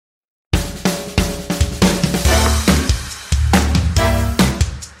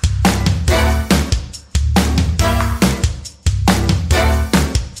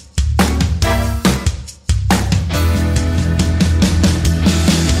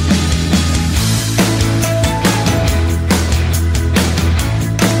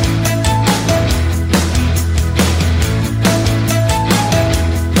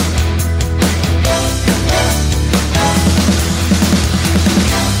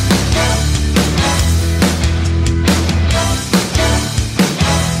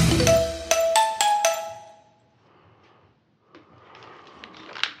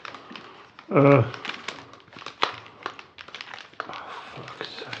Oh, fuck's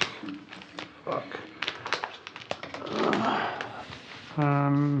sake. Fuck.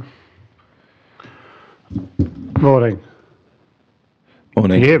 Morning. Morning.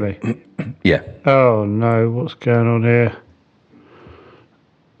 Can you hear me? Yeah. Oh no, what's going on here?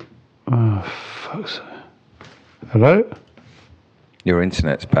 Oh, fuck's sake. Hello? Your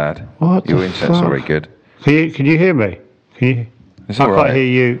internet's bad. What Your the internet's fuck? not very good. Can you hear me? Can you? It's I all can't right. hear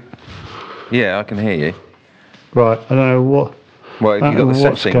you. Yeah, I can hear you. Right, I don't know what. Well, have you got the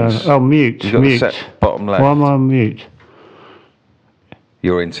what's settings? going on? Oh, mute. You've got mute. the set bottom left. Why am I on mute?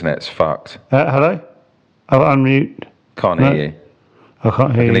 Your internet's fucked. Hello? Oh, unmute. Can't No. hear you. I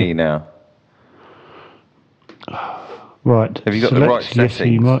can't hear I can you. hear you now. Right. Have you got the right Select Yeti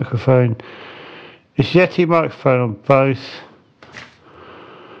settings? microphone. It's Yeti microphone on both.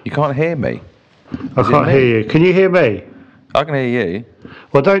 You can't hear me. I can't hear you. Can you hear me? I can hear you.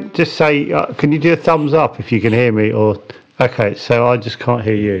 Well, don't just say. Can you do a thumbs up if you can hear me? Or okay, so I just can't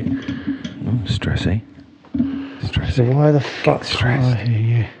hear you. Stressy. So why the fuck can't I hear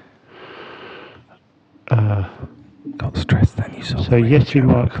you? Got stressed then, you saw. So Yeti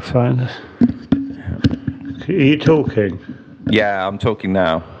microphone. Are you talking? Yeah, I'm talking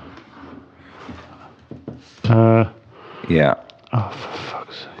now. Yeah. Oh, for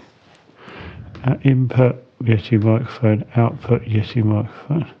fuck's sake. Input Yeti microphone, output Yeti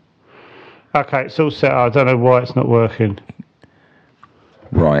microphone. Okay, it's all set up. I don't know why it's not working.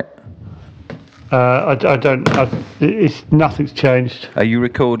 Right. Nothing's changed. Are you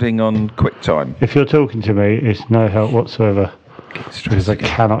recording on QuickTime? If you're talking to me, it's no help whatsoever because I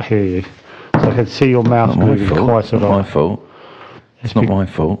cannot hear you. So I can see your mouth moving quite a lot. Not my fault. It's not my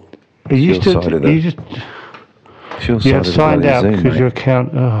fault. You You have signed out because your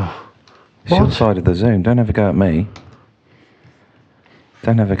account. Oh. It's your side of the Zoom. Don't ever go at me.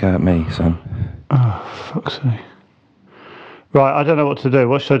 Don't ever go at me, son. Oh, fuck's sake. Right, I don't know what to do.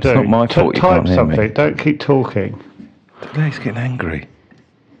 What should I do? It's not my fault you can't Type hear something. me. Don't keep talking. Today's getting angry.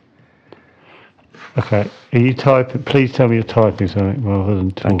 Okay. Are you typing? Please tell me you're typing something rather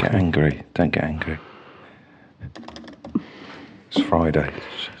than talking. Don't get angry. Don't get angry. It's Friday.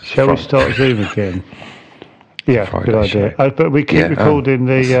 Shall we start Zoom again? Yeah, Friday good idea. show. But we keep recording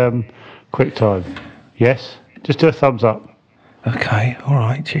the QuickTime. Yes? Just do a thumbs up. Okay, all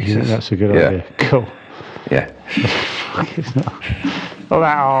right, I Jesus. think that's a good idea. Cool. Yeah. It's not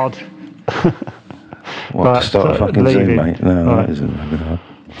that hard. What, Right, to start a fucking leave Zoom, it. mate? No, Right. that isn't.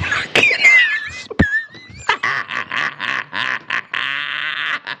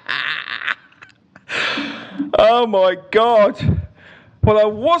 Oh my God. Well, I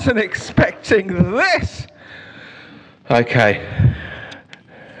wasn't expecting this. Okay.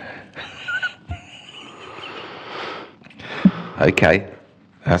 Okay,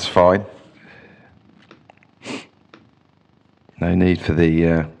 that's fine. No need for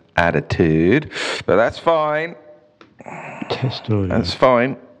the attitude, but that's fine. Test audio. That's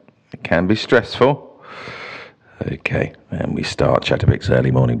fine. It can be stressful. Okay, and we start Chatterbox's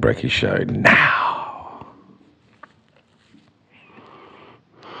early morning breakfast show now.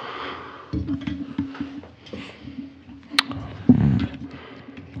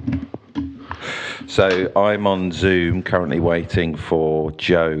 So I'm on Zoom currently waiting for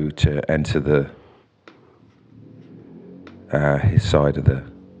Joe to enter the his side of the.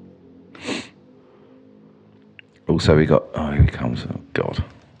 Also, we got. Oh, here he comes. Oh, God.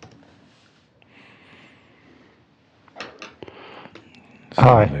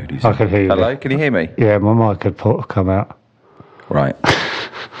 Hi, I can hear you. Hello, can you hear me? Yeah, my mic had come out. Right.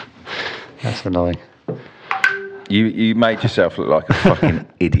 That's annoying. You made yourself look like a fucking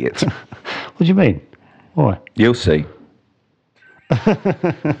idiot. What do you mean? Why? You'll see.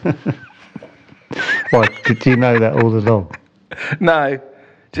 Why? Did you know that all along? No,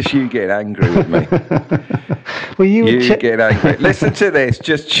 just you getting angry with me. Well, you getting angry. Listen to this.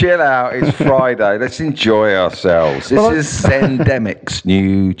 Just chill out. It's Friday. Let's enjoy ourselves. This is Sendemic's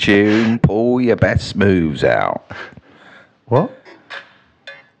new tune. Pull your best moves out. What?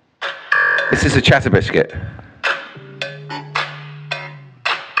 This is a Chatter Biscuit.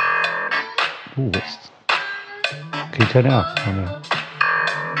 Ooh, can you turn it up? Oh, no.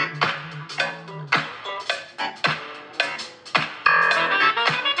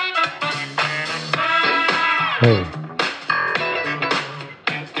 Hey.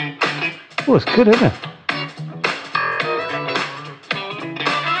 Oh, it's good, isn't it?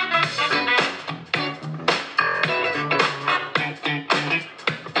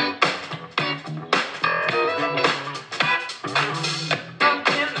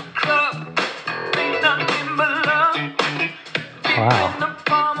 Wow.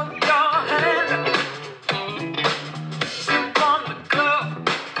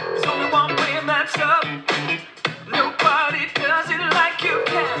 lights up. Nobody does it like you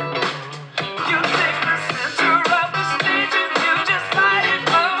can. You take the center of the stage and you just light it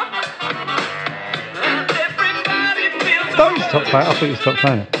up. And everybody feels Don't you stop playing? I thought you stopped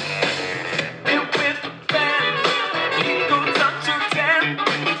playing it. and with the band, it goes up to 10.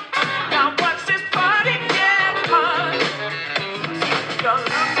 Now watch this party get hot. You're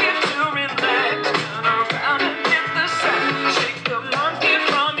looking to relax. Turn around and hit the sound. Shake the monkey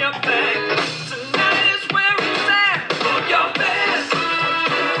from your back. Tonight is where it's at. Put your best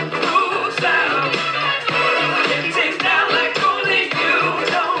moves out. Get things down like only you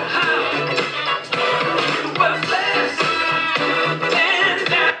know how. You were blessed and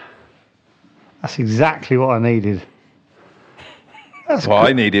now. That's exactly what I needed. That's Well, good.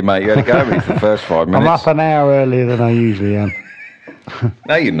 I needed, mate. You had to go with for the first 5 I'm minutes. up an hour earlier than I usually am.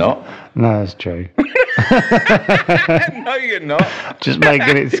 No, you're not. No, that's true. No, you're not. Just making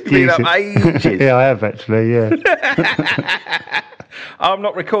You've been excuses. up ages. Yeah, I have actually, yeah. I'm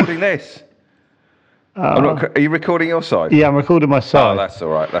not recording this. I'm not, are you recording your side? Yeah, I'm recording my Oh, side. that's all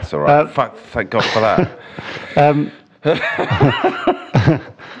right. That's all right. Thank God for that.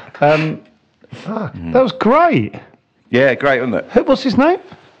 That was great. Yeah, great, wasn't it? What's his name?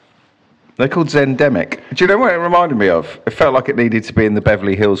 They're called Zendemic. Do you know what it reminded me of? It felt like it needed to be in the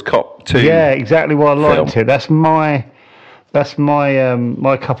Beverly Hills Cop 2. Yeah, exactly what I liked Film. it. That's my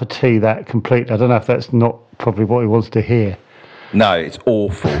my cup of tea, that completely. I don't know if that's not probably what he wants to hear. No, it's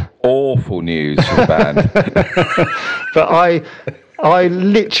awful. Awful news for the band. But I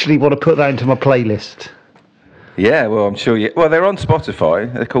literally want to put that into my playlist. Yeah, well, I'm sure you... Well, they're on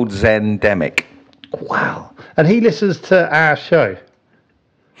Spotify. They're called Zendemic. Wow. And he listens to our show.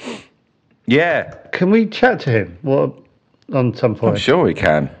 Yeah, Can we chat to him? What on some point? I'm sure we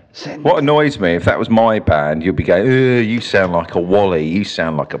can. Zend- What annoys me, if that was my band, you'd be going, you sound like a Wally, you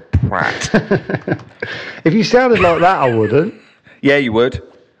sound like a prat. If you sounded like that, I wouldn't. Yeah, you would.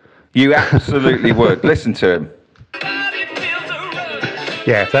 You absolutely would. Listen to him.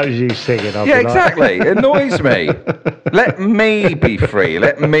 Yeah, if that was you singing, I'd Yeah, be like... exactly. It annoys me. Let me be free.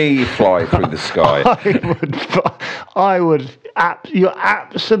 Let me fly through the sky. You're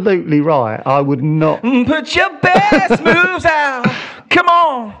absolutely right. I would not. Put your best moves out. Come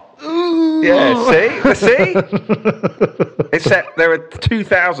on. Yeah, see? Except there are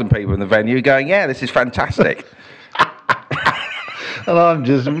 2,000 people in the venue going, yeah, this is fantastic. And I'm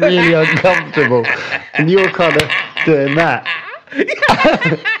just really uncomfortable. And you're kind of doing that.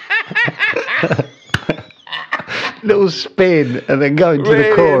 Little spin and then going to the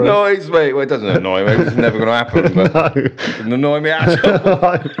Really chorus. annoys me. Well, it doesn't annoy me. It's never going to happen. But No. it doesn't annoy me at all.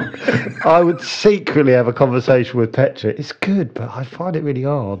 I would secretly have a conversation with Petra. It's good, but I find it really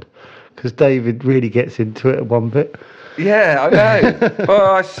hard because David really gets into it at one bit. Yeah, I know.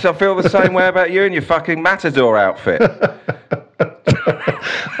 Well, I feel the same way about you and your fucking Matador outfit. The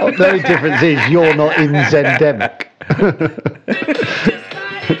only difference is you're not in Zendemic.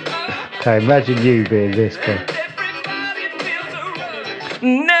 Okay, imagine you being this guy.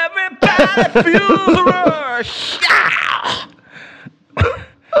 And everybody feels a rush. Yeah.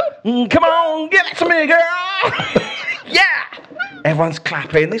 Come on, give it to me, girl. Yeah. Everyone's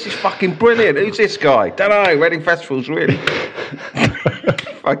clapping. This is fucking brilliant. Who's this guy? Don't know. Reading Festival's really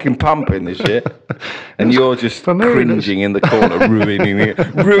fucking pumping this shit. And you're just For me, it cringing in the corner, ruining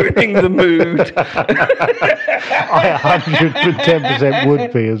the mood. I 110%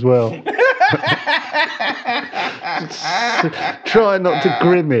 would be as well. Try not to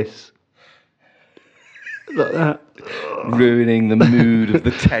grimace. Like that. Ruining the mood of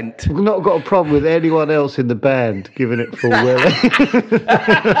the tent. I've not got a problem with anyone else in the band giving it full willy. Because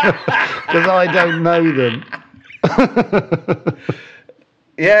I don't know them.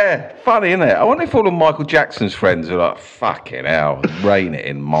 Yeah, funny, isn't it? I wonder if all of Michael Jackson's friends are like, fucking hell, rein it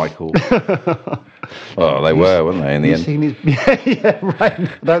in, Michael. Oh, they were, weren't they, in the You end? seen his... yeah, rain.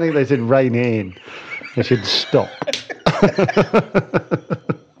 I don't think they said rain it in. They should stop.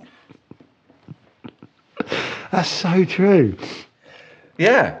 That's so true.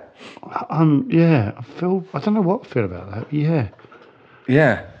 Yeah, Yeah, I don't know what I feel about that. Yeah.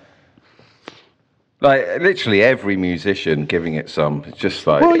 yeah. Like, literally every musician giving it some, it's just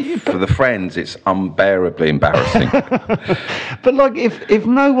like, Well, for the friends, it's unbearably embarrassing. But like, if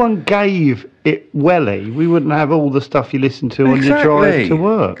no one gave it welly, we wouldn't have all the stuff you listen to on your drive to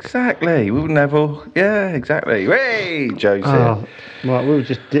work. Exactly. We wouldn't have all, yeah, exactly. Hey, Joe's here. Oh, right, we were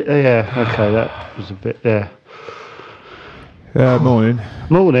just, yeah, okay, that was a bit, yeah. Morning.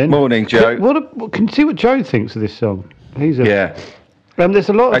 Morning. Morning, Joe. Can you see what Joe thinks of this song? Yeah. There's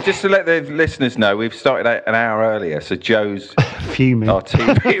a lot of Just to let the listeners know, we've started out an hour earlier, so Joe's fuming. our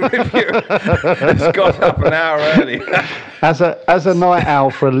TV reviewer has got up an hour earlier. As a night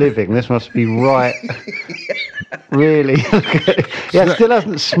owl for a living, this must be right. Really, yeah. Still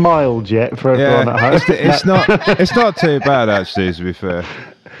hasn't smiled yet for everyone at home. It's not too bad actually, to be fair.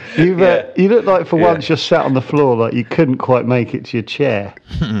 You look like for once you're sat on the floor like you couldn't quite make it to your chair.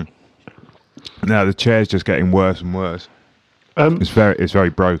 No, the chair's just getting worse and worse. It's very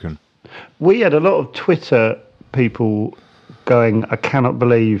broken. We had a lot of Twitter people going, I cannot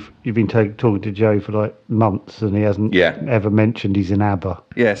believe you've been talking to Joe for like months and he hasn't ever mentioned he's in ABBA.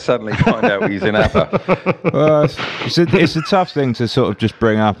 Yeah, suddenly find out he's in ABBA. Well, it's a tough thing to sort of just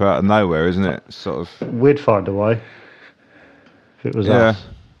bring up out of nowhere, isn't it? Sort of. We'd find a way if it was us.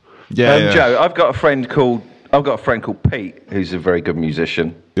 Yeah, Joe, I've got a friend called Pete, who's a very good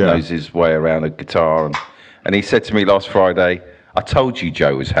musician, knows his way around a guitar, and he said to me last Friday, I told you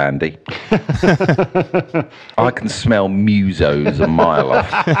Joe was handy. I can smell musos a mile off.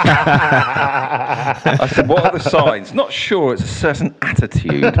 I said, what are the signs? Not sure, it's a certain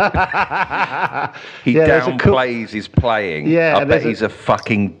attitude. He downplays his playing. Yeah, I bet he's a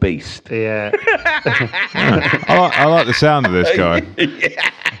fucking beast. Yeah. I like the sound of this guy.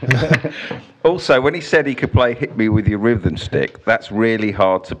 Also, when he said he could play Hit Me With Your Rhythm Stick, that's really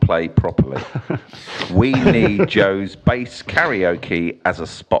hard to play properly. We need Joe's bass karaoke as a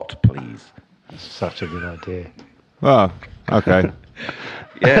spot, please. That's such a good idea. Well, okay.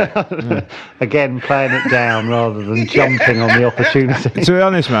 Yeah. Again, playing it down rather than jumping on the opportunity. To be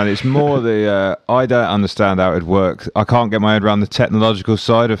honest, man, it's more the I don't understand how it works. I can't get my head around the technological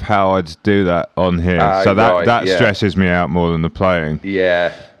side of how I'd do that on here. So that stresses me out more than the playing.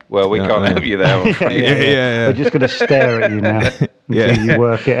 Yeah. Well, we can't help you there. I'm afraid. Yeah. We're just going to stare at you now until you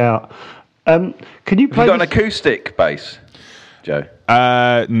work it out. Can you play? You got an acoustic bass, Joe?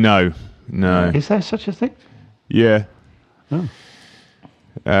 No. Is there such a thing? Yeah. Oh.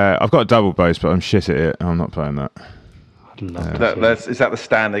 I've got a double bass, but I'm shit at it. I'm not playing that. I'd love to see it. Is that the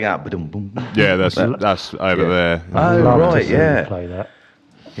standing up? Yeah, that's over there. I'd Oh, love to right, see you yeah. play that.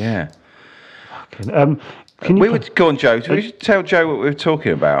 Yeah. Can you Go on, Joe. We should tell Joe what we were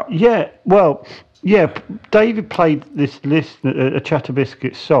talking about. Yeah, well, yeah. David played this a Chatter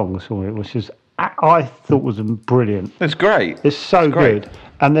Biscuit song, which is I thought was brilliant. It's great. It's so great. good.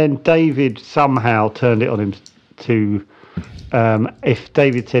 And then David somehow turned it on him to. If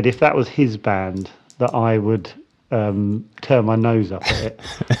David said if that was his band, that I would turn my nose up at it,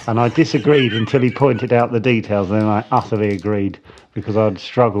 and I disagreed until he pointed out the details, and then I utterly agreed because I'd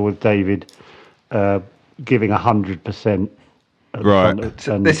struggle with David. Giving 100%. Right.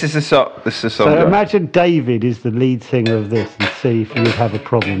 This is a song. So Joe. imagine David is the lead singer of this, and see if you would have a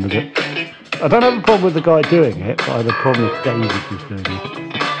problem with it. I don't have a problem with the guy doing it, but I have a problem if David was doing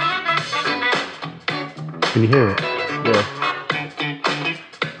it. Can you hear it? Yeah.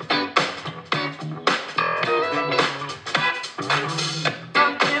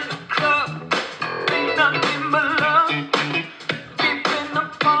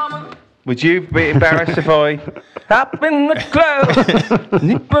 Would you be embarrassed if I up in the club,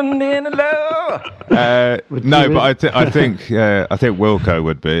 nipping in the low? No, but I think Wilco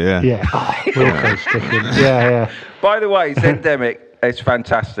would be. Yeah. Yeah. Oh, Wilco's sticking. Yeah. By the way, Zendemic, it's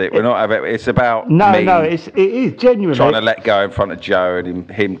fantastic. We're not having. It's about me it is genuinely trying to let go in front of Joe and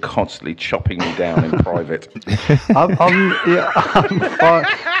him constantly chopping me down in private. I'm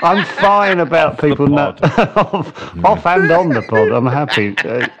fine about Off people the not off and on the pod. I'm happy.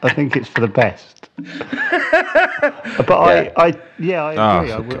 I think it's for the best. But I agree.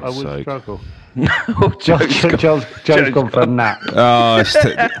 I would struggle. Joe's gone for a nap. Oh,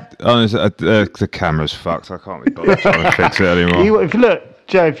 the camera's fucked. I can't be bothered trying to fix it anymore.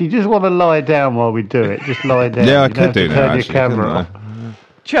 Joe, if you just want to lie down while we do it, just lie down. Yeah, I You could don't do have to that. turn Actually, your camera couldn't off.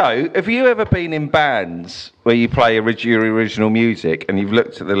 Joe, have you ever been in bands where you play your original music and you've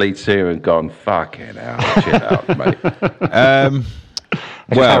looked at the lead singer and gone, "Fucking hell, chill out, mate"?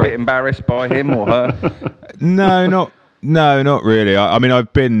 Well, a bit embarrassed by him or her? No, not really. I mean,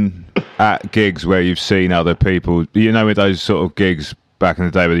 I've been at gigs where you've seen other people. You know, with those sort of gigs back in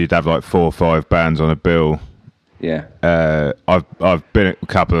the day where you'd have like 4 or 5 bands on a bill. Yeah. I've been at a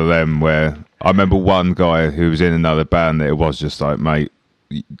couple of them where I remember one guy who was in another band that it was just like, mate,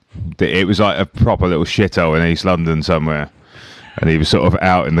 it was like a proper little shithole in East London somewhere. And he was sort of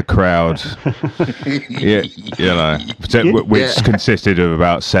out in the crowd, which consisted of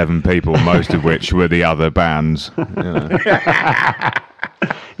about 7 people, most of which were the other bands.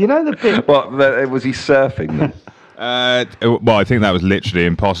 You know the bit. What, was he surfing them? Well, I think that was literally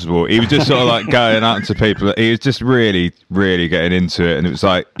impossible. He was just sort of like going up to people. He was just really, really getting into it, and it was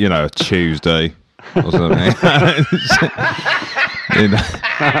like, you know, a Tuesday or something. You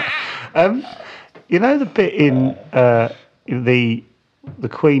know? You know the bit in the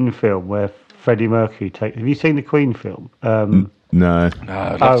Queen film where Freddie Mercury takes. Have you seen the Queen film? No. No,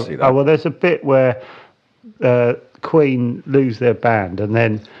 I'd love to see that. Well, there's a bit where Queen lose their band, and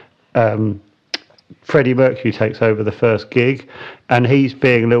then Freddie Mercury takes over the first gig, and he's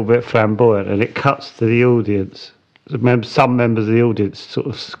being a little bit flamboyant, and it cuts to the audience. Some members of the audience sort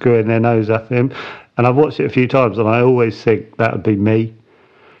of screwing their nose up at him, and I've watched it a few times, and I always think that would be me,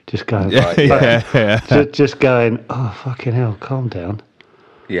 just going, just going, oh fucking hell, calm down.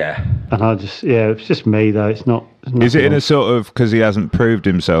 Yeah. And I just, it's just me though. It's not. Is it in a sort of, because he hasn't proved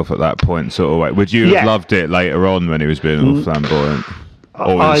himself at that point sort of way? Would you have loved it later on when he was being all flamboyant?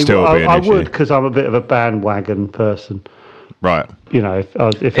 Or would it still be an issue? I would, because I'm a bit of a bandwagon person. Right. You know,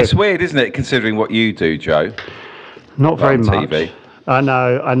 if It's weird, isn't it, considering what you do, Joe? not very on much. TV. I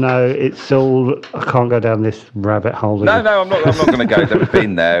know. It's all. I can't go down this rabbit hole. No, I'm not going to go. I've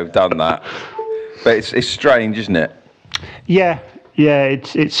been there, I've done that. But it's strange, isn't it? Yeah.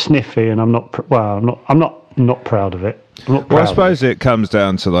 It's sniffy, and I'm not. I'm not proud of it. I'm not proud Well, I of suppose it comes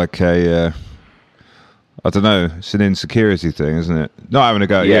down to like a, I don't know, it's an insecurity thing, isn't it? Not having a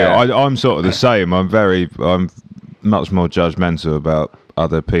go. Yeah. I'm sort of the same. I'm much more judgmental about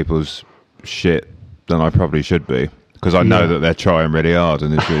other people's shit than I probably should be, because I know that they're trying really hard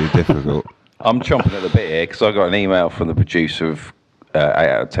and it's really difficult. I'm chomping at the bit here because I got an email from the producer of 8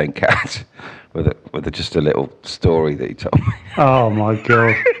 out of 10 Cats with just a little story that he told me. Oh my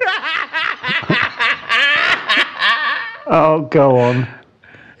god. Oh, go on.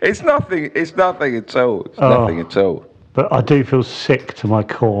 It's nothing at all. It's nothing at all. But I do feel sick to my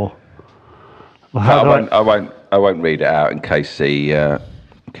core. Well, I won't read it out in case he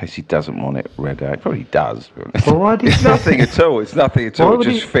doesn't want it read out. He probably does. Well, why did It's nothing at all. It's nothing at all. Why It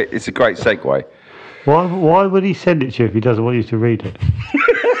just fit. It's a great segue. Why would he send it to you if he doesn't want you to read it?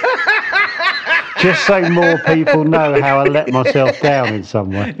 Just so more people know how I let myself down in some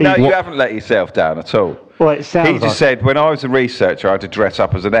way. No, you haven't let yourself down at all. Well, it sounds He just like... said, when I was a researcher, I had to dress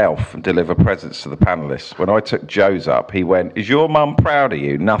up as an elf and deliver presents to the panellists. When I took Joe's up, he went, "Is your mum proud of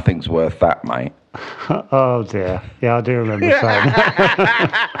you? Nothing's worth that, mate." Oh, dear. Yeah, I do remember saying that.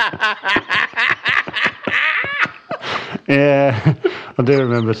 Yeah, I do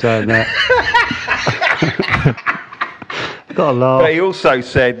remember saying that. Got to laugh. But he also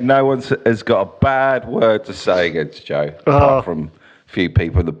said no one has got a bad word to say against Joe, apart from a few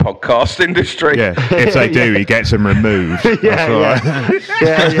people in the podcast industry. Yeah, if they do, he gets them removed. Yeah.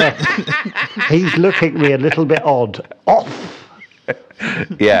 He's looking at me a little bit odd. Off.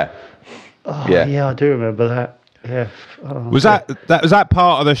 Yeah. Yeah, I do remember that. Yeah. Oh, Was that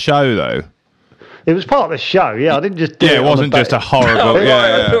part of the show though? It was part of the show. Yeah, I didn't just do it. It wasn't just a horrible. Oh, right,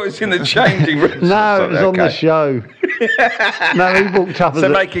 yeah. I thought it was in the changing room. No, it was on the show. No, he walked up as So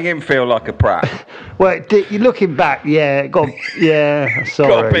making him feel like a prat. Well, you're looking back. Yeah, sorry.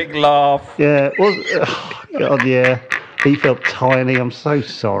 Got a big laugh. Yeah, it was. Oh, God, yeah. He felt tiny. I'm so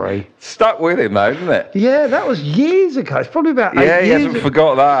sorry. Stuck with him though, didn't it? Yeah, that was years ago. It's probably about 8 Yeah, years he hasn't ago.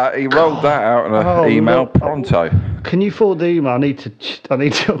 forgot that. He rolled that out in an email pronto. Can you forward the email? I need to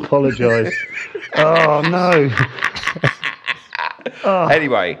apologise. Oh no.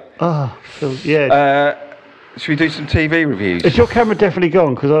 Anyway, Yeah. should we do some TV reviews? Is your camera definitely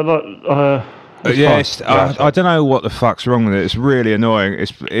gone? Because I like. I don't know what the fuck's wrong with it. It's really annoying.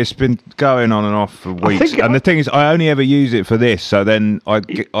 It's been going on and off for weeks. And the thing is, I only ever use it for this. So then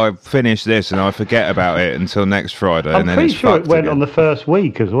I finish this and I forget about it until next Friday. I'm and then pretty it's sure it fucked went again. on the first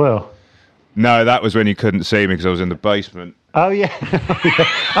week as well. No, that was when you couldn't see me because I was in the basement. Oh yeah.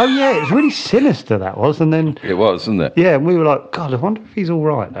 Oh yeah. It was really sinister, that was. And then It was, wasn't it? yeah, and we were like, God, I wonder if he's all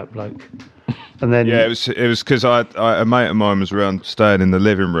right, that bloke. And then Yeah, it was because a mate of mine was around staying in the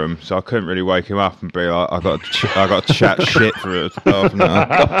living room, so I couldn't really wake him up and be like, I got to chat shit for half an hour.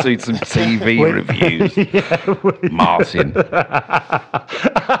 Got to do some TV reviews. Martin.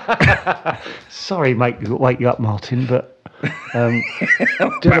 Sorry, mate, wake you up, Martin, but doing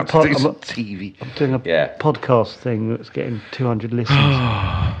About to do some TV. I'm doing a podcast thing that's getting 200 listens.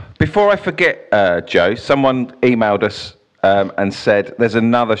 Before I forget, Joe, someone emailed us and said there's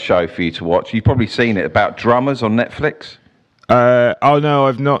another show for you to watch. You've probably seen it, about drummers on Netflix. Oh no,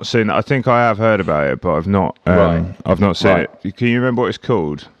 I've not seen it. I think I have heard about it, but I've not. I've not seen it. Can you remember what it's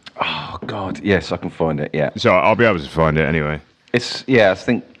called? Oh God, yes, I can find it. Yeah, So I'll be able to find it anyway. it's I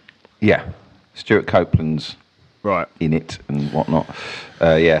think Stuart Copeland's Right. in it and whatnot.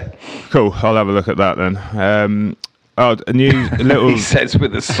 Yeah, Cool. I'll have a look at that then. Oh, a little. He says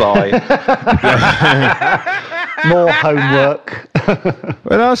with a sigh. More homework.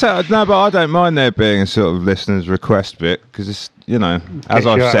 Well, no, but I don't mind there being a sort of listener's request bit because it's, as Gets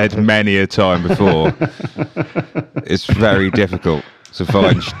I've you said out. many a time before, it's very difficult to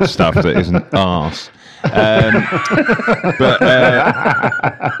find stuff that isn't arse. But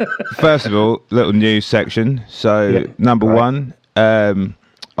first of all, little news section. So number one,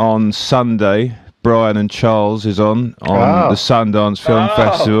 on Sunday, Brian and Charles is on the Sundance Film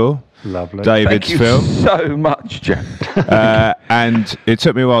Festival. Lovely. David's Thank you film. so much, Jack. And it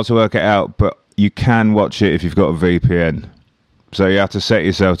took me a while to work it out, but you can watch it if you've got a VPN. So you have to set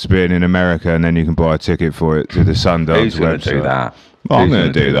yourself to being in America, and then you can buy a ticket for it to the Sundance Who's going website. to do that? Well, I'm Who's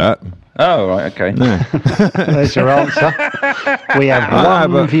going to gonna do that. Oh, right, okay. There's your answer. We have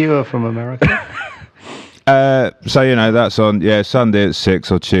one viewer from America. So, that's on, Sunday at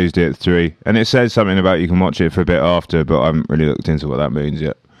 6 or Tuesday at 3. And it says something about you can watch it for a bit after, but I haven't really looked into what that means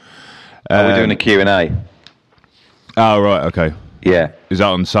yet. We're doing a Q&A. Oh, right, okay. Yeah. Is that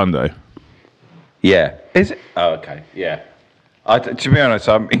on Sunday? Yeah. Is it? Oh, okay. Yeah. To be honest,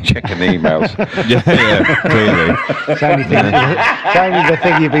 I've been checking the emails. Yeah, clearly. It's only the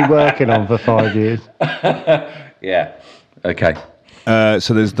thing you've been working on for 5 years. Yeah. Okay.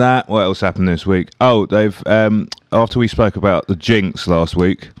 So there's that. What else happened this week? Oh, they've after we spoke about the Jinx last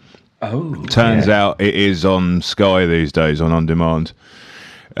week. Oh. Turns out it is on Sky these days on demand.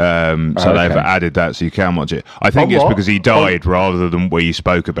 So they've added that so you can watch it. I think it's what? because he died rather than we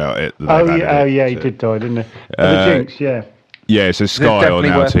spoke about it. that Oh, they've yeah, added it. he did die, didn't he? The Jinx, yeah. Yeah, so It's Sky on definitely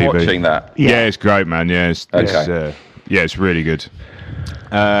our worth TV. watching that. Yeah, it's great, man. Yeah, it's really good.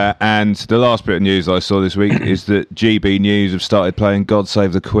 And the last bit of news I saw this week is that GB News have started playing "God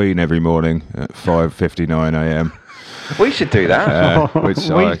Save the Queen" every morning at 5:59 a.m. We should do that. Which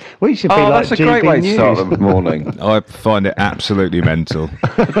We should be like that's a GB great way News. to start the morning. I find it absolutely mental.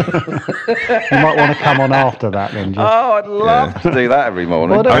 You might want to come on after that then. Just. Oh, I'd love to do that every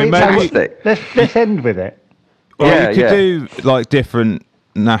morning. Well, I mean, maybe- Fantastic. let's end with it. Well, Yeah, you could yeah. do like different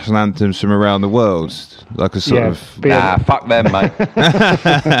national anthems from around the world, like a sort of. Nah, fuck them, mate.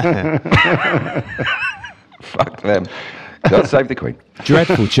 Fuck them. God save the Queen.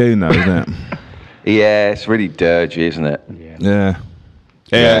 Dreadful tune, though, isn't it? Yeah, it's really dirgy, isn't it? Yeah.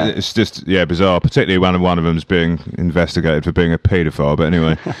 Yeah. It's just bizarre. Particularly when one of them's being investigated for being a paedophile. But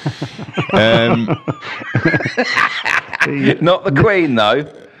anyway, Not the Queen, though.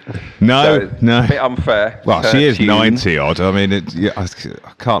 no. A bit unfair. Well, Her she is tune. 90 odd. I mean, I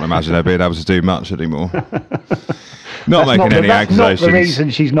can't imagine her being able to do much anymore. Not making any that's not accusations. the reason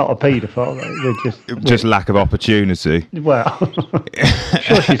she's not a paedophile. Though. Just lack of opportunity. Well,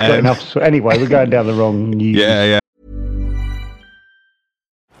 sure she's got enough. Anyway, we're going down the wrong news. Yeah.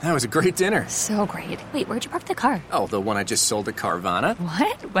 That was a great dinner. So great. Wait, where'd you park the car? Oh, the one I just sold to Carvana.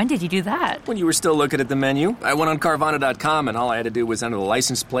 What? When did you do that? When you were still looking at the menu, I went on Carvana.com and all I had to do was enter the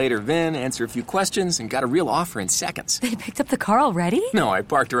license plate or VIN, answer a few questions, and got a real offer in seconds. They picked up the car already? No, I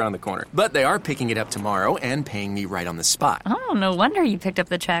parked around the corner. But they are picking it up tomorrow and paying me right on the spot. Oh, no wonder you picked up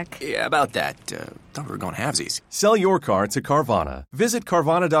the check. Yeah, about that. Thought we were going halvesies. Sell your car to Carvana. Visit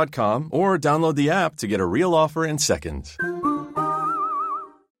Carvana.com or download the app to get a real offer in seconds.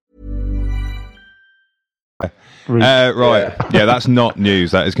 Right. Yeah, that's not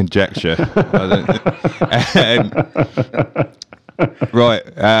news. That is conjecture. Right.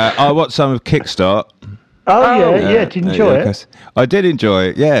 I watched some of Kickstart. Oh, yeah. Did you enjoy it? I did enjoy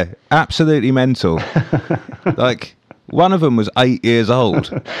it. Yeah, absolutely mental. Like one of them was 8 years old.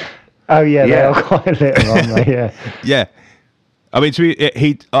 Oh, yeah, they Yeah. are quite little, aren't they? Yeah. Yeah. I mean, he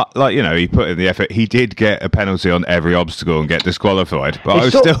put in the effort. He did get a penalty on every obstacle and get disqualified, but I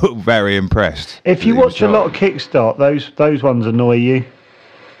was It's still very impressed. If you watch a lot of Kickstart, those ones annoy you.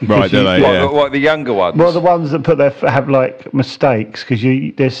 Right, do they? Yeah. What, the younger ones? Well, the ones that have like mistakes, because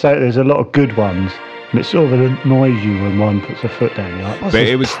there's a lot of good ones, and it sort of annoys you when one puts a foot down. You're like, what's But this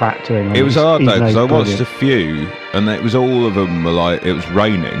it was twat doing on It was his- hard his though because nose I watched brilliant. a few, and it was all of them were like it was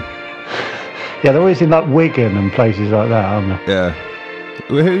raining. Yeah, they're always in like Wigan and places like that, aren't they? Yeah.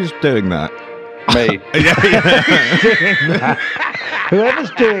 Well, who's doing that? Me. Whoever's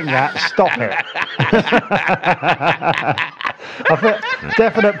doing that, stop it. I feel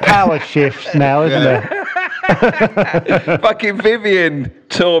definite power shifts now, isn't there? Fucking Vivian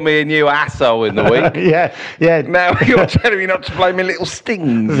tore me a new asshole in the week. Yeah. Now you're telling me not to play me little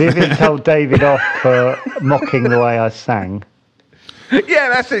stings. Vivian told David off for mocking the way I sang. Yeah,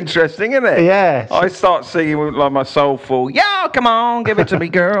 that's interesting, isn't it? Yeah. I start singing with like my soulful, yeah, come on, give it to me,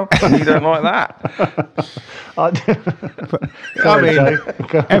 girl. And you don't like that. Sorry, mean,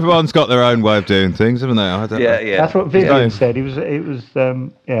 Joe. Everyone's got their own way of doing things, haven't they? I don't Yeah, know. yeah. That's what Vivian Yeah. said. It was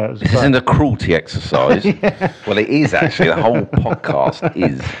This isn't a cruelty exercise. Well, it is actually. The whole podcast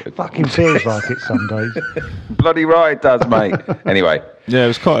is. fucking feels like it some days. Bloody right it does, mate. Anyway. Yeah, it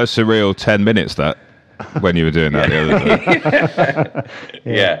was quite a surreal 10 minutes that when you were doing that the other day.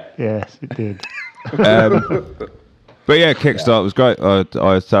 Yeah. Yes, it did. But yeah, Kickstart was great.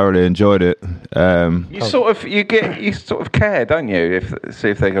 I thoroughly enjoyed it. You sort of care, don't you? See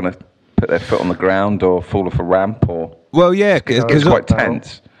if they're going to put their foot on the ground or fall off a ramp or. Well, yeah, It's because quite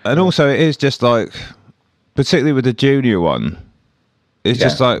tense. and also it is just like, particularly with the junior one, it's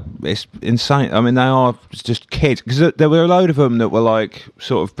just like it's insane. I mean, they are just kids because there were a load of them that were like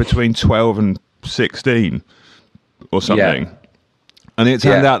sort of between 12 and 16 or something. Yeah. And it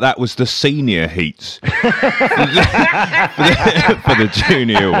turned out that was the senior heats for the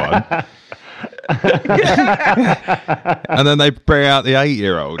junior one. And then they bring out the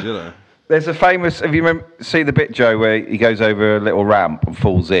 8-year-old, you know. There's a famous. Have you seen the bit, Joe, where he goes over a little ramp and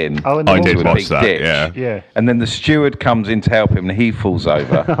falls in? Oh, in the I did water. a watch big that, ditch. yeah. Yeah. And then the steward comes in to help him and he falls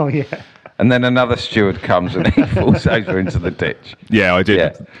over. Oh, yeah. And then another steward comes and he falls over into the ditch. Yeah, I did.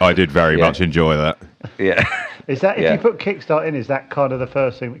 Yeah. I did very Yeah. much enjoy that. Yeah. Is that if Yeah. you put Kickstart in? Is that kind of the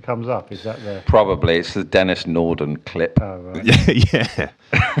first thing that comes up? Is that the? Probably. It's the Dennis Norden clip. Oh, right. Yeah.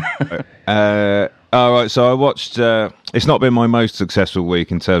 All right. So I watched. It's not been my most successful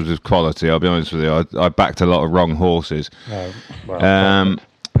week in terms of quality. I'll be honest with you. I backed a lot of wrong horses. Oh, well,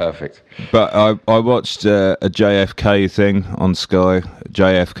 Perfect. But I watched a JFK thing on Sky.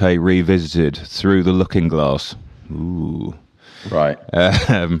 JFK Revisited Through the Looking Glass. Ooh. Right.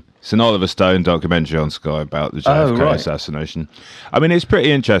 It's an Oliver Stone documentary on Sky about the JFK right. assassination. I mean, it's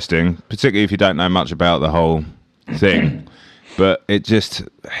pretty interesting, particularly if you don't know much about the whole thing. But it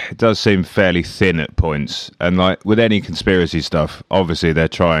does seem fairly thin at points. And like with any conspiracy stuff, obviously they're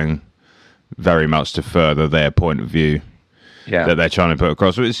trying very much to further their point of view Yeah. that they're trying to put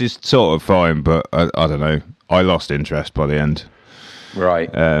across, which is sort of fine. But I don't know. I lost interest by the end. Right.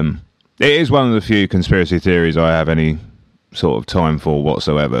 It is one of the few conspiracy theories I have any sort of time for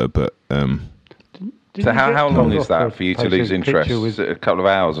whatsoever. But didn't So you how get long told is off that for you to posting lose a picture interest? with- Is it a couple of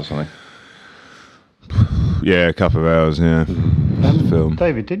hours or something? yeah, a couple of hours. Yeah, film.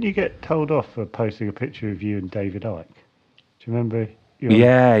 David, didn't you get told off for posting a picture of you and David Icke? Do you remember?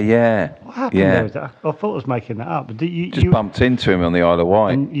 Yeah. What happened there with that? I thought I was making that up, but did you Just bumped into him on the Isle of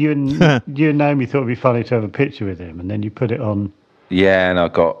Wight. and you and Naomi thought it'd be funny to have a picture with him, and then you put it on. Yeah, and I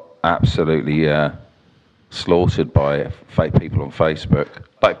got absolutely slaughtered by fake people on Facebook.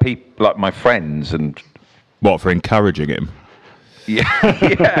 Like my friends and What, for encouraging him?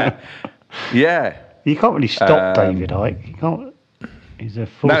 yeah. You can't really stop David Icke. You can't. He's a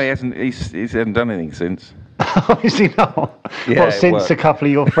full. No, he hasn't. He hasn't done anything since. Is he not? Yeah, What, it since worked. a couple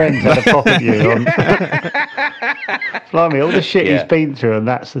of your friends had a pop at you? Blimey, all the shit Yeah. he's been through, and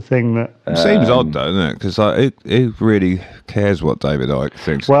that's the thing that. It seems odd, though, doesn't it? Because like, who really cares what David Icke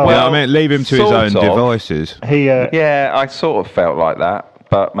thinks? Well- I mean, leave him to his sort own of. devices. He. Yeah, I sort of felt like that,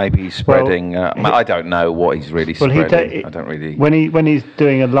 but maybe he's spreading. I don't know what he's really Well, spreading. I don't really. When he's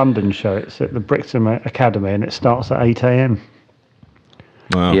doing a London show, it's at the Brixton Academy, and it starts at 8 a.m.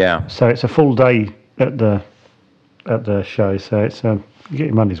 Wow. Yeah. So it's a full day at the show. So it's you get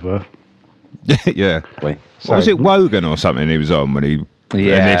your money's worth. Yeah. Wait. What was it, Wogan or something he was on when he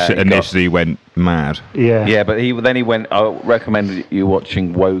Yeah, he got- initially went mad? Yeah. Yeah, but he went. I recommended you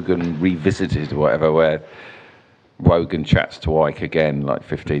watching Wogan Revisited or whatever, where Wogan chats to Ike again, like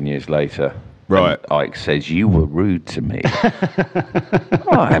 15 years later. Right. And Ike says, "You were rude to me." Oh,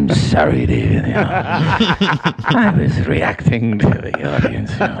 I'm sorry, David. You know. I was reacting to the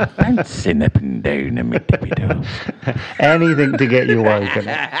audience. You know. I'm sitting up and down in my tippy toes. Anything to get you woken.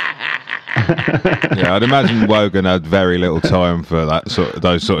 Yeah, I'd imagine Wogan had very little time for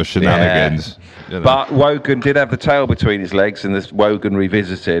those sort of shenanigans. You know. But Wogan did have the tail between his legs, and this Wogan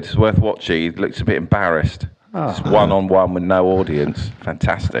Revisited. It's worth watching. He looks a bit embarrassed. Just one-on-one with no audience.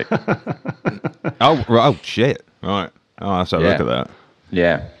 Fantastic. Oh shit! Right. Oh, let's have a look at that.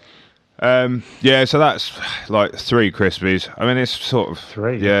 Yeah. Yeah, so that's like 3 Crispies. I mean, it's sort of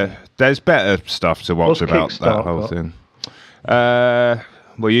 3. Yeah, there's better stuff to watch What's about Kickstart that whole got? thing.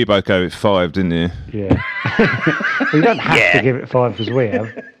 Well, you both gave it 5, didn't you? Yeah. We don't have to give it 5 because we have.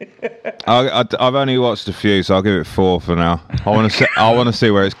 I've only watched a few, so I'll give it 4 for now. I want to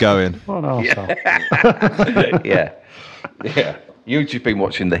see where it's going. What an arsehole. Yeah. Yeah. You've just been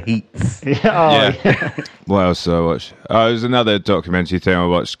watching the Heats. Yeah. What else did I watch? There's another documentary thing I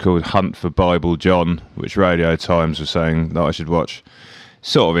watched called Hunt for Bible John, which Radio Times was saying that I should watch.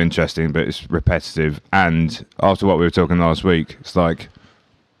 Sort of interesting, but it's repetitive. And after what we were talking last week, it's like,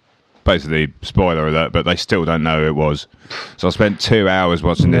 basically, spoiler alert, but they still don't know who it was. So I spent 2 hours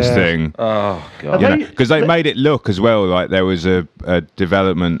watching this thing. Oh, God. Because they made it look as well like there was a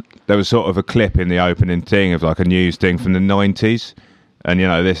development. There was sort of a clip in the opening thing of like a news thing from the 90s. And,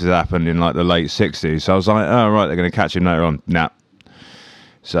 this has happened in like the late 60s. So I was like, oh, right, they're going to catch him later on. Nah.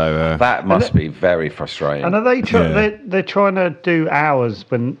 So that must be very frustrating. And are they they're trying to do hours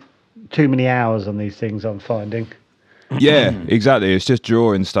when too many hours on these things, I'm finding. Yeah, exactly. It's just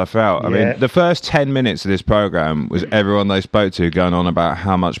drawing stuff out. I mean, the first 10 minutes of this programme was everyone they spoke to going on about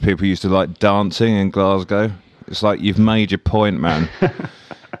how much people used to like dancing in Glasgow. It's like, you've made your point, man.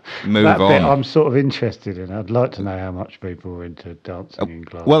 Move that on. bit I'm sort of interested in. I'd like to know how much people were into dancing in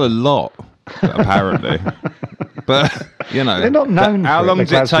Glasgow. Well, a lot, apparently. But, they're not known how for long it,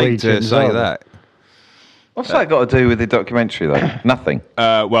 does it take to Glaswegians, say are they? that? What's that got to do with the documentary, though? Nothing.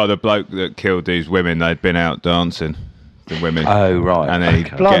 Well, the bloke that killed these women, they'd been out dancing. The women. Oh, right. And then he'd Okay.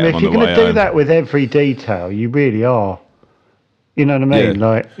 get Blimey, them if on you're the going way to do home. that with every detail, you really are. You know what I mean? Yeah.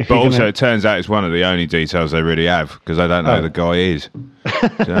 Like, if But you're also, gonna... it turns out it's one of the only details they really have because they don't know who the guy is.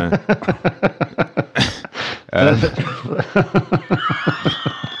 So,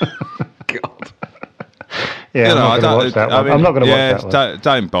 God. Yeah, I'm not going to watch that one. I'm not going to watch that one.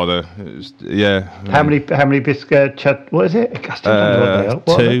 Don't bother. How many biscuits? What is it? I still don't know what they are.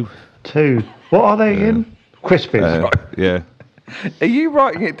 What are they? 2. 2. What are they again? Crispies. Yeah. Are you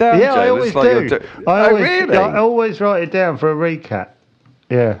writing it down, Yeah, Joe? I always do. Really? I always write it down for a recap.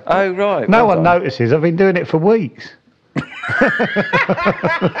 Yeah. Oh, right. No well one done. notices. I've been doing it for weeks.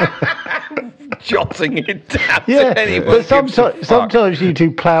 Jotting it down. Yeah, to anyone but who gives a fuck. sometimes you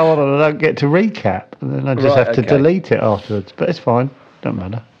two plough on and I don't get to recap, and then I just Right, have to okay. delete it afterwards. But it's fine. Don't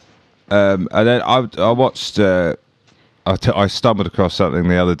matter. And then I watched. I stumbled across something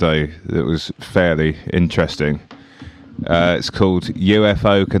the other day that was fairly interesting. It's called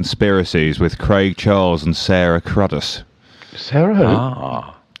UFO Conspiracies with Craig Charles and Sarah Cruddas. Sarah who?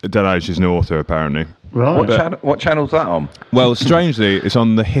 Ah. I don't know, she's an author apparently. Right. What channel's that on? Well, strangely, it's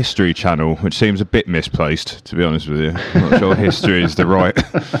on the History Channel, which seems a bit misplaced, to be honest with you. I'm not sure history is the right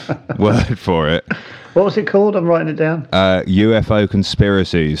word for it. What was it called? I'm writing it down. UFO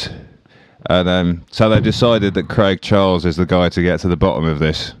Conspiracies. And so they decided that Craig Charles is the guy to get to the bottom of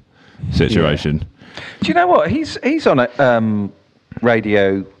this situation. Do you know what? He's on a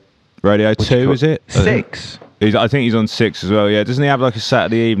Radio Radio 2, is it? 6. I think he's on 6 as well, yeah. Doesn't he have like a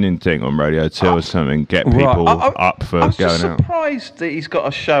Saturday evening thing on Radio 2 or something? Get people up for I was going just out. surprised that he's got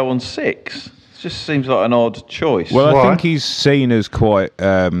a show on 6. It just seems like an odd choice. Well, I Why? think he's seen as quite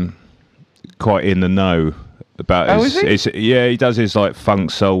in the know about Oh, his... is he? Yeah, he does his like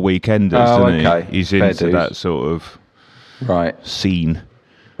funk soul weekenders, Oh, doesn't okay. he? He's Fair into dues. that sort of Right. scene.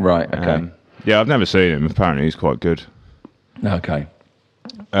 Right. Okay. Yeah, I've never seen him. Apparently, he's quite good. Okay.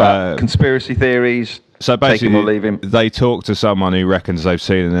 But conspiracy theories. So take him or basically, leave him. they talk to someone who reckons they've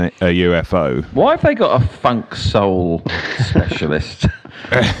seen a UFO. Why have they got a funk soul specialist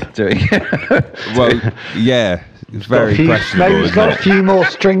doing it? Well, yeah, it's very questionable. Maybe he's isn't got it? a few more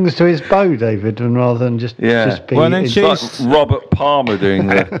strings to his bow, David, and rather than just be Well, then It's she's- like Robert Palmer doing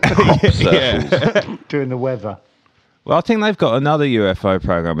the crop circles. doing the weather. Well, I think they've got another UFO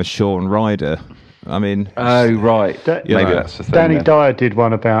program with Sean Ryder. I mean, Oh, right. Yeah. Maybe that's the thing. Danny then. Dyer did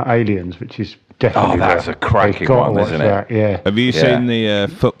one about aliens, which is definitely. Oh, that's worth- a cracking you've got to one, watch isn't it? that, yeah. have you Yeah. seen the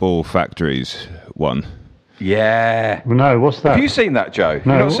Football Factories one? Yeah. Well, no, what's that? Have you seen that, Joe?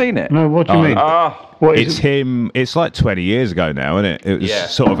 No, You've not seen it? No, what do you Oh, mean? Ah. What is It's it? him. It's like 20 years ago now, isn't it? It was Yeah.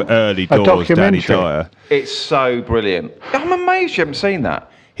 sort of early A doors Danny documentary? Dyer. It's so brilliant. I'm amazed you haven't seen that.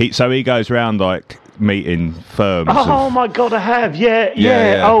 So he goes around like meeting firms. Oh of- my God, I have. Yeah.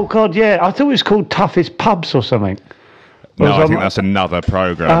 yeah. Oh God, yeah. I thought it was called Toughest Pubs or something. no, Was I on- think that's another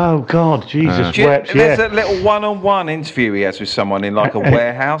program. Oh God, Jesus wept. There's Yeah. a little one-on-one interview he has with someone in like a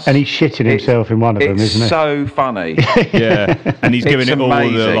warehouse. And he's shitting himself in one of them, It's isn't he? so funny. Yeah, and he's giving It's it all the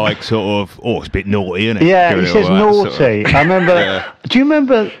amazing. like sort of. Oh, it's a bit naughty, isn't it? Yeah, Giving he it all says that sort of- naughty. I remember. Yeah. Do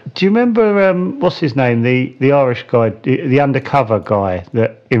you remember? What's his name? The Irish guy, the undercover guy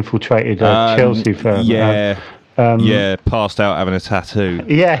that infiltrated a Chelsea firm. Yeah, yeah, passed out having a tattoo.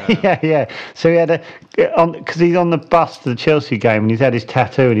 Yeah. So he had because he's on the bus to the Chelsea game and he's had his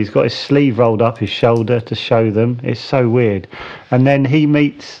tattoo and he's got his sleeve rolled up his shoulder to show them. It's so weird. And then he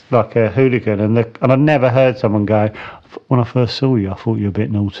meets like a hooligan and I've never heard someone go, when I first saw you, I thought you were a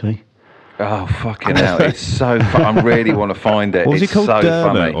bit naughty. Oh, fucking hell. It's so fun. I really want to find it. What was he It's called? so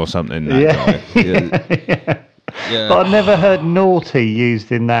Dermot funny. or something? That guy. Yeah. But I've never heard naughty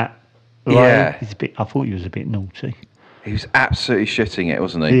used in that way. Yeah. I thought he was a bit naughty. He was absolutely shitting it,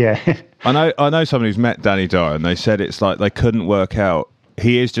 wasn't he? Yeah. I know someone who's met Danny Dyer, and they said it's like they couldn't work out.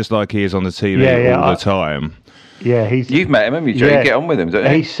 He is just like he is on the TV all the time. Yeah, You've met him, haven't you, Joe? Yeah. You get on with him, don't you?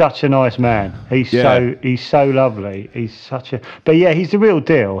 He's such a nice man. He's so lovely. He's such a. But yeah, he's the real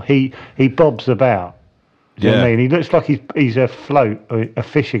deal. He bobs about. Do you know what I mean? He looks like he's a float, a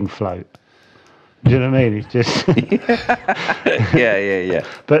fishing float. Do you know what I mean? He's just. Yeah.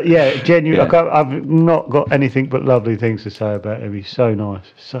 But yeah, genuinely, Yeah. I've not got anything but lovely things to say about him. He's so nice.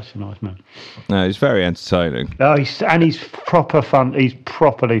 Such a nice man. No, he's very entertaining. Oh, he's proper fun. He's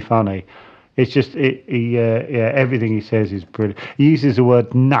properly funny. It's just everything he says is brilliant. He uses the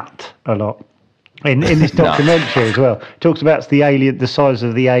word nut a lot in this documentary as well. Talks about the size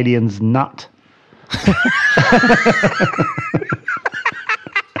of the alien's nut.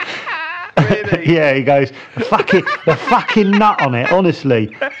 Really? Yeah, he goes the fucking nut on it.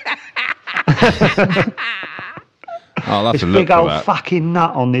 Honestly, I'll have this to look big for old that. fucking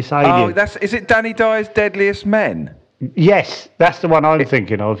nut on this alien. Oh, is it Danny Dyer's Deadliest Men? Yes, that's the one I'm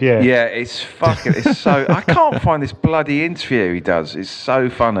thinking of. Yeah. Yeah, it's so. I can't find this bloody interview he does. It's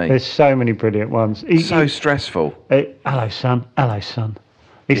so funny. There's so many brilliant ones. So stressful. Hello, son. Hello, son.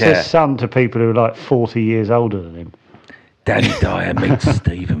 He Yeah. says son to people who are like 40 years older than him. Danny Dyer meets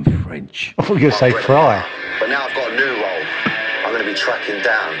Stephen French. I thought you were going to say Fry. But now I've got a new role. I'm going to be tracking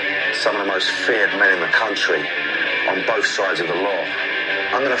down some of the most feared men in the country on both sides of the law.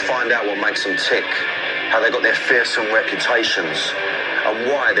 I'm going to find out what makes them tick, how they got their fearsome reputations, and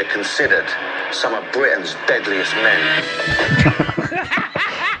why they're considered some of Britain's deadliest men.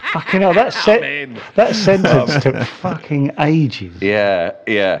 Fucking hell, that sentence took fucking ages.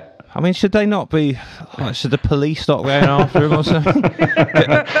 Yeah. I mean, should they not be? Should the police stop going after him or something?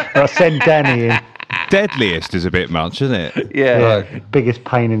 I'll send Danny in. Deadliest is a bit much, isn't it? Yeah. Biggest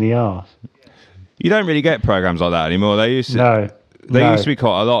pain in the arse. You don't really get programs like that anymore. They used to. No. There used to be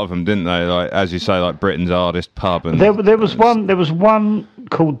quite a lot of them, didn't they? Like, as you say, like Britain's hardest pub, and There was one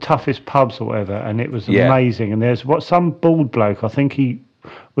called Toughest Pubs or whatever, and it was amazing. And there's some bald bloke. I think he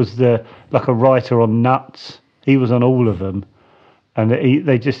was like a writer on Nuts. He was on all of them, and he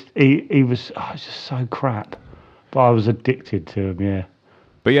was just so crap. But I was addicted to him. Yeah.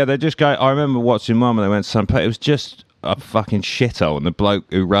 But yeah, they just go. I remember watching one when they went to some place. It was just a fucking shithole, and the bloke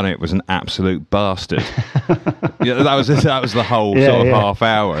who ran it was an absolute bastard. Yeah, that was the whole sort of half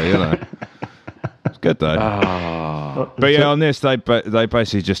hour. You know, it's good though. But yeah, on this they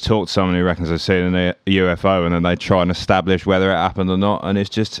basically just talk to someone who reckons they've seen a UFO, and then they try and establish whether it happened or not, and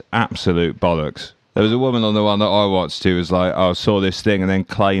it's just absolute bollocks. There was a woman on the one that I watched who was like, I saw this thing, and then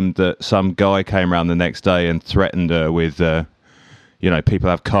claimed that some guy came around the next day and threatened her with, people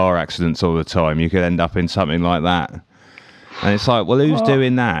have car accidents all the time. You could end up in something like that. And it's like, well, who's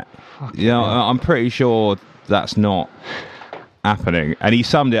doing that? I'm pretty sure that's not happening. And he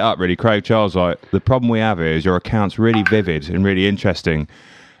summed it up really. Craig Charles, like, the problem we have here is your account's really vivid and really interesting,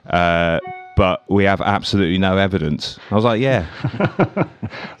 but we have absolutely no evidence. I was like, yeah.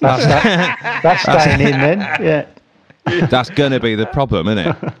 That's staying in then. Yeah. That's going to be the problem, isn't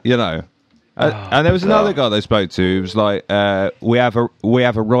it? You know. And there was another guy they spoke to who was like, we have a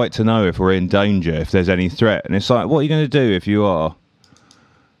right to know if we're in danger, if there's any threat. And it's like, what are you going to do if you are?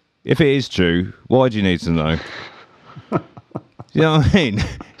 If it is true, why do you need to know? You know what I mean?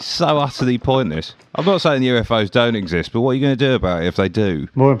 It's so utterly pointless. I'm not saying UFOs don't exist, but what are you going to do about it if they do?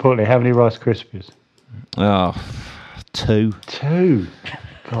 More importantly, how many Rice Krispies? Oh, 2. 2.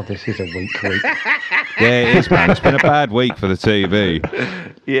 God, this is a weak week. Yeah, it is, man. It's been a bad week for the TV.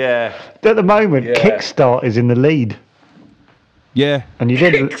 Yeah. At the moment, Kickstart is in the lead. Yeah. And you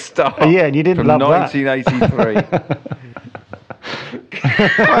didn't. Kickstart. Yeah, and you didn't from love 1983.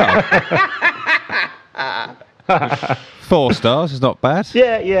 4 stars is not bad.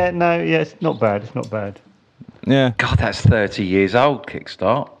 that. It's not bad. It's not bad. Yeah. God, that's 30 years old,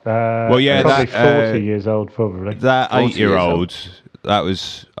 Kickstart. Well, yeah, probably that, 40 years old, probably. That 40 years 8-year-old, I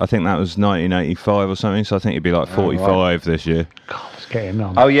think that was 1985 or something, so I think it'd be like 45 this year. God, it's getting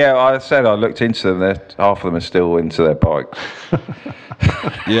on. Oh, yeah, I said I looked into them. Half of them are still into their bikes.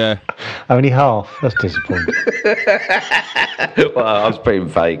 Yeah. Only half. That's disappointing. Well, I was being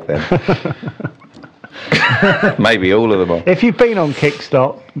vague then. Maybe all of them are. If you've been on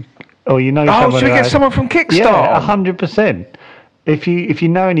Kickstart, or you know someone... Oh, should we get someone from Kickstart? Yeah, 100%. If you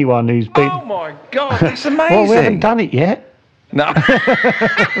know anyone who's been... Oh, my God, it's amazing. Well, we haven't done it yet. No.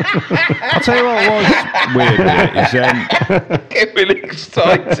 I'll tell you what was weird with it is Get really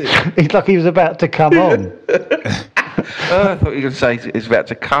excited. It's like he was about to come on. I thought you were going to say it's about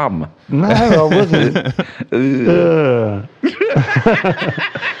to come. No, I wasn't.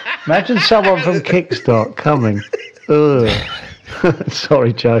 Imagine someone from Kickstart coming.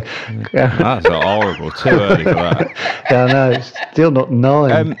 Sorry, Joe. that's horrible. Too early for that. Yeah, I know. It's still not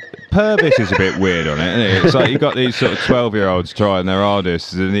 9. Purvis is a bit weird on it, isn't it? It's like you got these sort of 12-year-olds trying their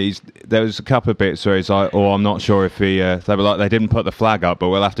hardest, and there was a couple of bits where he's like, "Oh, I'm not sure if he." They were like, "They didn't put the flag up, but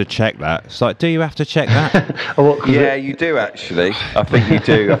we'll have to check that." It's like, do you have to check that? Yeah, you do actually. I think you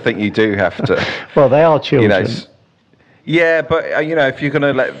do. I think you do have to. Well, they are children. Yeah, but if you're going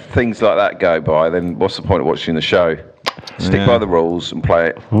to let things like that go by, then what's the point of watching the show? Stick by the rules and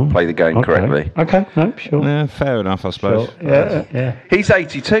play the game correctly. Okay, no, sure. Yeah, fair enough, I suppose. Sure. Yeah. He's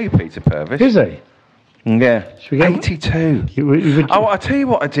 82, Peter Purvis. Is he? Yeah. Should we get 82. I tell you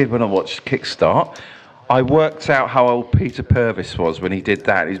what I did when I watched Kickstart. I worked out how old Peter Purvis was when he did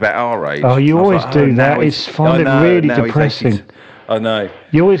that. He's about our age. Oh, you always do that. now It's find it really depressing. I know.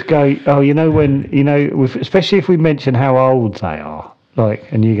 You always go, especially if we mention how old they are,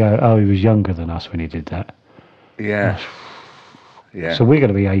 and you go, oh, he was younger than us when he did that. Yeah. Yeah. So we're going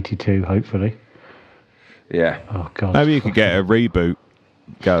to be 82, hopefully. Yeah. Oh, God. Maybe you could get a reboot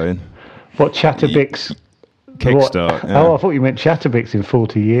going. What, Chatterbix? Kickstart. Yeah. Oh, I thought you meant Chatterbix in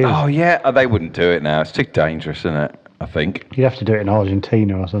 40 years. Oh, yeah. They wouldn't do it now. It's too dangerous, isn't it? I think. You'd have to do it in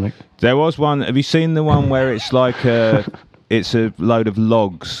Argentina or something. There was one. Have you seen the one where it's like it's a load of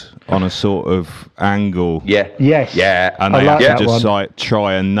logs on a sort of angle? Yeah. Yes. Yeah. And they have to just one.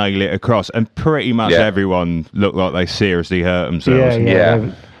 try and nail it across. And pretty much everyone looked like they seriously hurt themselves.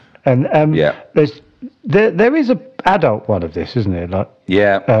 Yeah. And yeah. There is a adult one of this, isn't there?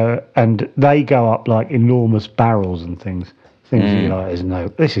 And they go up like enormous barrels and things. Things that you're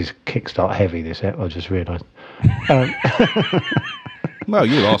like, this is Kickstart heavy, this I just realised. Well,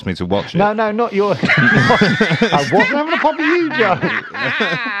 you asked me to watch it. No, not your. I wasn't having a pop at you, Joe.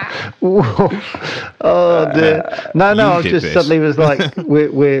 Oh dear. No. I just suddenly was like,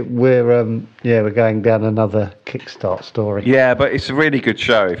 we're going down another Kickstart story. Yeah, but it's a really good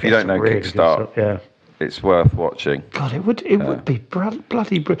show. If you don't know really Kickstart, it's worth watching. God, it would be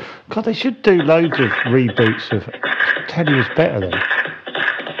bloody. God, they should do loads of reboots of. Teddy was better than.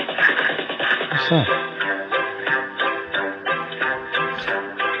 What's that?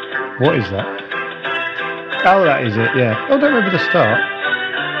 What is that? Oh, that is it, yeah. Oh, I don't remember the start.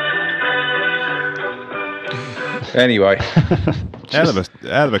 Anyway. Hell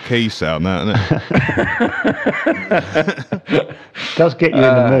of a key sound, that, isn't it? Does get you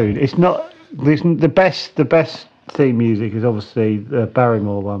in the mood. It's not... The best theme music is obviously the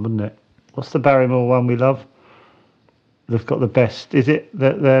Barrymore one, wouldn't it? What's the Barrymore one we love? They've got the best. Is it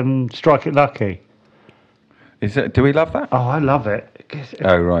the Strike It Lucky? Is it? Do we love that? Oh, I love it.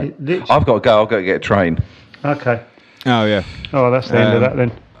 Oh, right. I've got to go. I've got to get a train. Okay. Oh, yeah. Oh, that's the end of that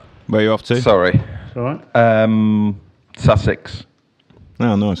then. Where are you off to? Sorry. It's all right. Sussex.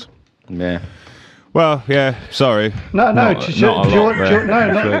 Oh, nice. Yeah. Well, yeah, sorry. No, Not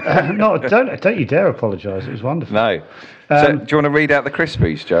don't you dare apologise. It was wonderful. No. So, do you want to read out the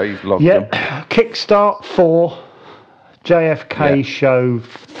Crispies, Joe? You've logged them. Kickstart 4, JFK Show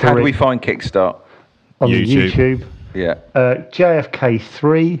 3. How do we find Kickstart? On YouTube. Yeah. JFK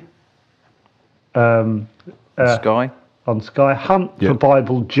 3. Sky. On Sky. Hunt for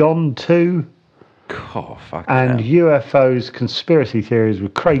Bible John 2. Oh, fuck. And UFOs Conspiracy Theories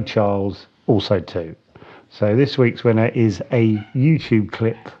with Craig Charles, also 2. So this week's winner is a YouTube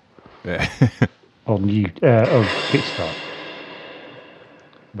clip on of Kickstart.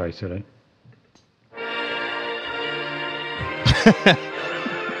 Very silly.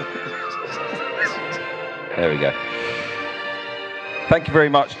 There we go. Thank you very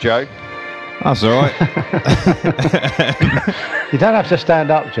much, Joe. That's all right. You don't have to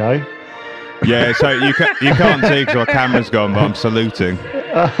stand up, Joe. Yeah, so you can't see because our camera's gone, but I'm saluting.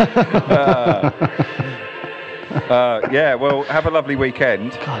 Yeah, well, have a lovely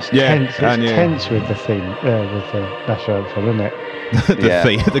weekend. God, it's tense with the theme, with the national anthem, isn't it?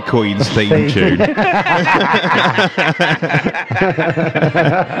 The Queen's theme tune.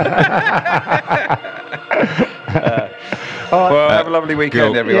 Well, have a lovely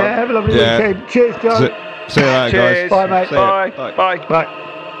weekend, everyone. Yeah, have a lovely weekend. Cheers, John. See you later, Cheers. guys. Bye, mate. Bye. Bye.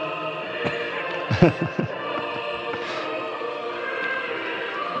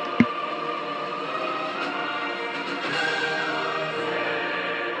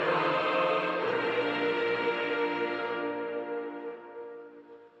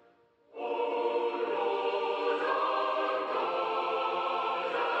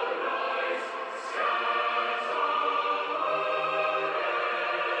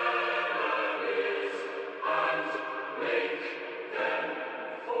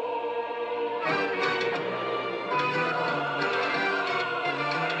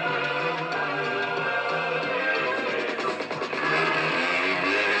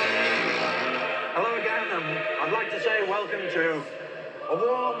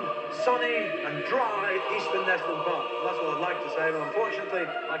 sunny and dry Eastern Neston Park. That's what I'd like to say, but unfortunately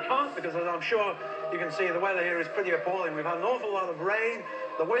I can't, because as I'm sure you can see, the weather here is pretty appalling. We've had an awful lot of rain,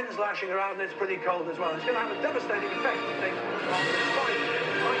 the wind's lashing around, and it's pretty cold as well. It's going to have a devastating effect, I think, on the spine.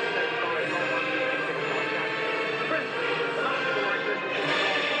 1985, the last people like this, which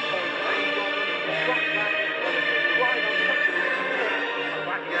is drop back, ride on such a race, and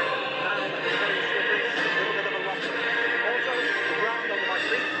back again, and it's very slippery, a little bit of a loss. Also, the ground under my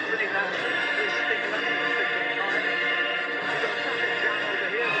feet, pretty nasty, very sticky, that's the stick of the car. We've got a traffic jam over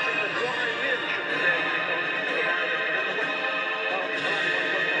here, which is the drive in, should be there, because of the wind and the wind. Well, the line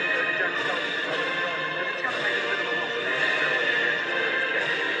won't go on the jack stop, but it's going to make it a bit of a loss.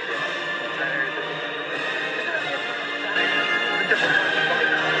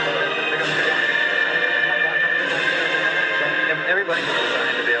 Everybody is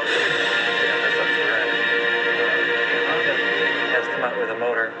designed to be able to, that's up to right. Honda has come out with a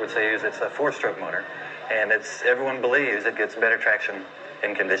motor, which they use, it's a 4-stroke motor, and everyone believes it gets better traction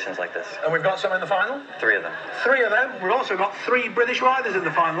in conditions like this. And we've got some in the final? 3 of them. 3 of them. We've also got 3 British riders in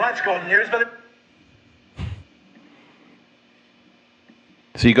the final. That's good news, but...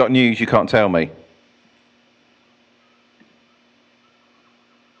 So you got news you can't tell me?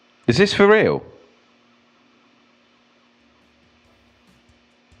 Is this for real?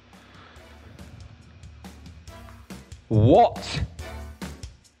 What?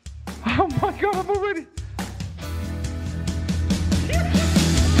 Oh my God, I'm already...